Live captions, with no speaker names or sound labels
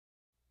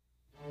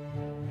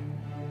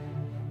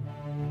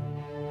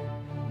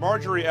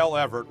Marjorie L.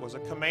 Everett was a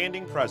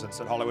commanding presence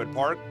at Hollywood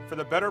Park for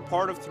the better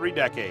part of 3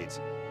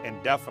 decades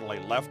and definitely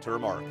left her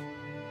mark.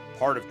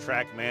 Part of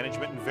track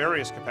management in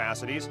various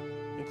capacities,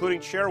 including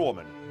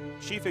chairwoman,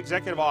 chief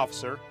executive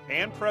officer,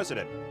 and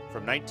president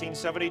from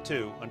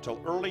 1972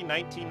 until early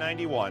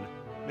 1991,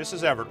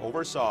 Mrs. Everett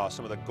oversaw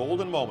some of the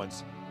golden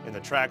moments in the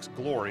track's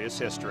glorious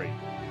history.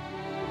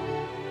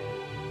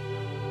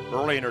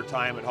 Early in her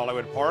time at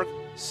Hollywood Park,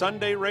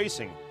 Sunday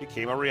racing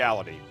became a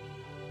reality.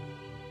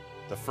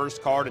 The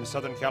first card in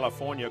Southern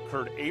California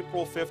occurred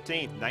April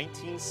 15,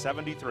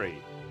 1973,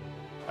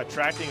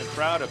 attracting a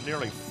crowd of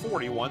nearly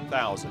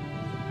 41,000.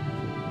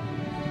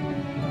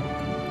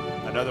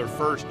 Another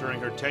first during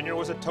her tenure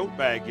was a tote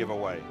bag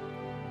giveaway.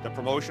 The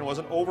promotion was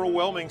an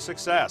overwhelming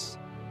success,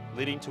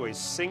 leading to a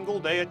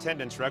single-day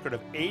attendance record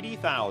of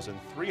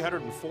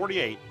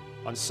 80,348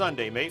 on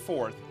Sunday, May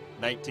 4th,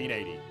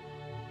 1980.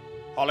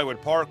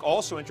 Hollywood Park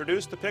also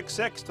introduced the Pick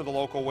Six to the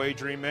local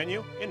wagering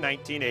menu in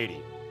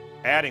 1980,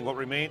 adding what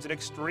remains an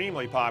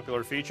extremely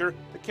popular feature,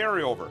 the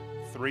carryover,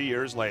 3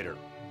 years later.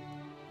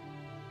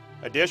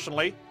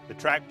 Additionally, the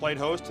track played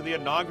host to the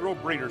inaugural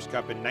Breeders'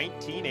 Cup in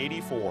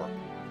 1984,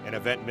 an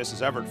event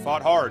Mrs. Everett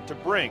fought hard to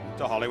bring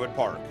to Hollywood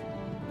Park.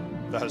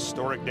 The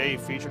historic day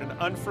featured an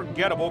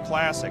unforgettable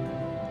classic,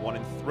 won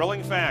in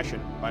thrilling fashion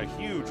by a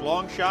huge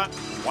long shot,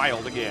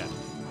 Wild Again.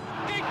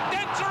 Gate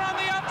Dancer on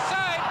the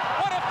outside.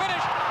 What a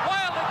finish.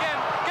 Wild Again.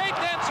 Gate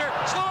Dancer.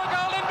 Slow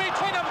in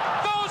between them.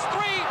 Those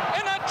three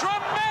in a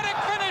dramatic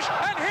finish.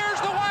 And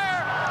here's the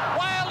wire.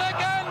 Wild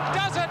Again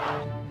does it.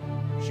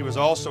 She was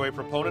also a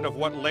proponent of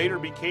what later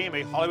became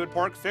a Hollywood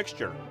Park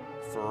fixture,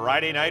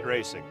 Friday night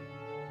racing.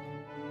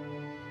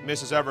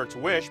 Mrs. Everett's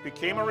wish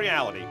became a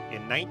reality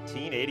in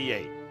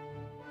 1988.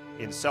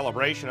 In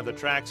celebration of the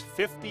track's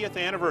 50th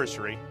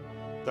anniversary,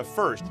 the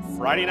first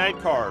Friday night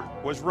card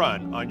was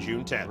run on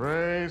June 10th.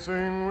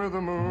 Racing with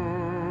the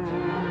moon.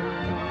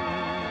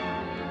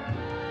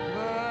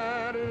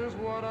 That is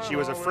what She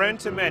was a friend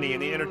to many in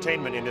the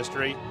entertainment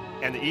industry,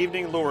 and the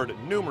evening lured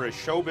numerous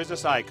show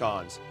business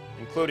icons,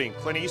 including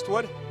Clint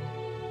Eastwood,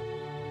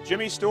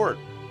 Jimmy Stewart,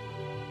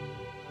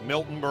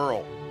 Milton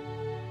Berle,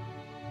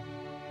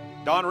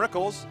 Don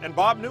Rickles and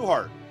Bob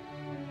Newhart,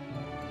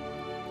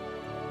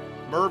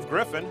 Merv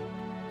Griffin,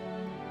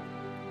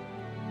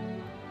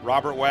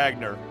 Robert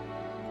Wagner,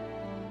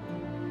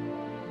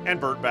 and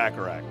Burt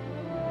Bacharach.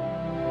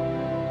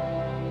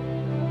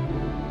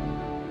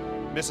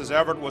 Mrs.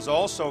 Everett was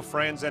also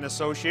friends and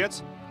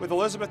associates with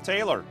Elizabeth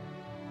Taylor,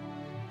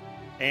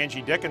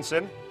 Angie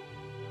Dickinson,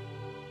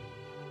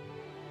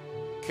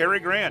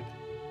 Cary Grant,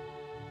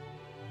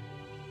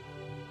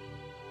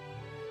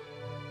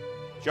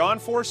 John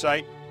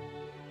Forsythe,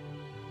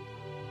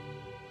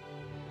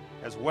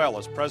 as well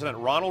as President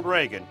Ronald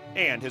Reagan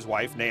and his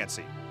wife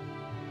Nancy.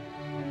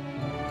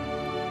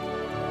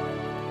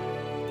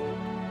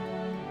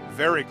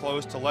 Very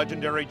close to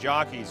legendary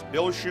jockeys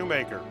Bill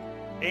Shoemaker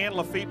and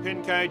Lafitte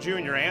Pincay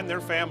Jr. and their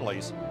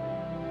families,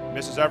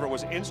 Mrs. Everett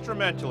was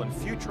instrumental in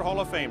future Hall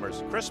of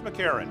Famers Chris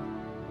McCarron,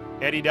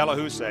 Eddie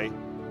Delahousse,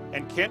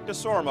 and Kent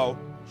DeSormo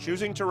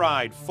choosing to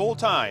ride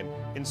full-time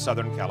in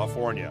Southern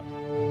California.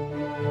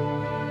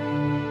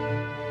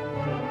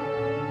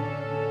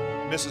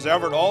 Mrs.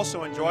 Everett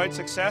also enjoyed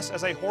success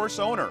as a horse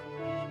owner,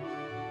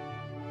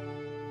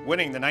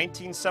 winning the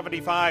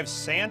 1975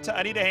 Santa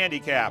Anita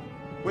Handicap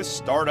with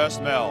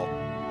Stardust Mel,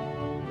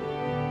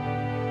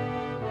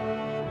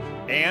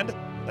 and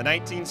the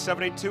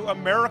 1972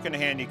 American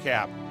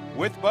Handicap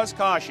with Buzz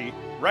Cauchy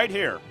right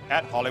here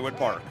at Hollywood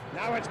Park.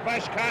 Now it's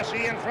Buzz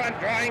Cauchy in front,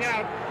 drawing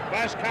out.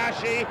 Buzz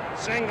Cauchy,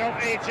 single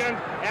agent,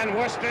 and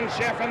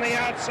Worcestershire from the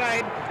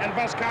outside, and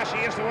Buzz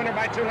Cauchy is the winner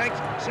by 2 lengths,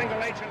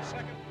 single agent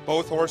second.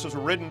 Both horses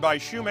were ridden by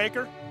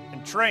Shoemaker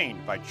and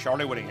trained by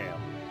Charlie Whittingham.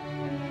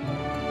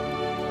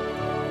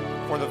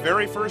 For the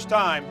very first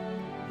time,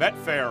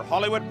 Betfair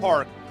Hollywood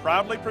Park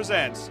proudly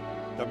presents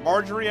the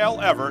Marjorie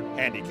L. Everett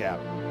Handicap.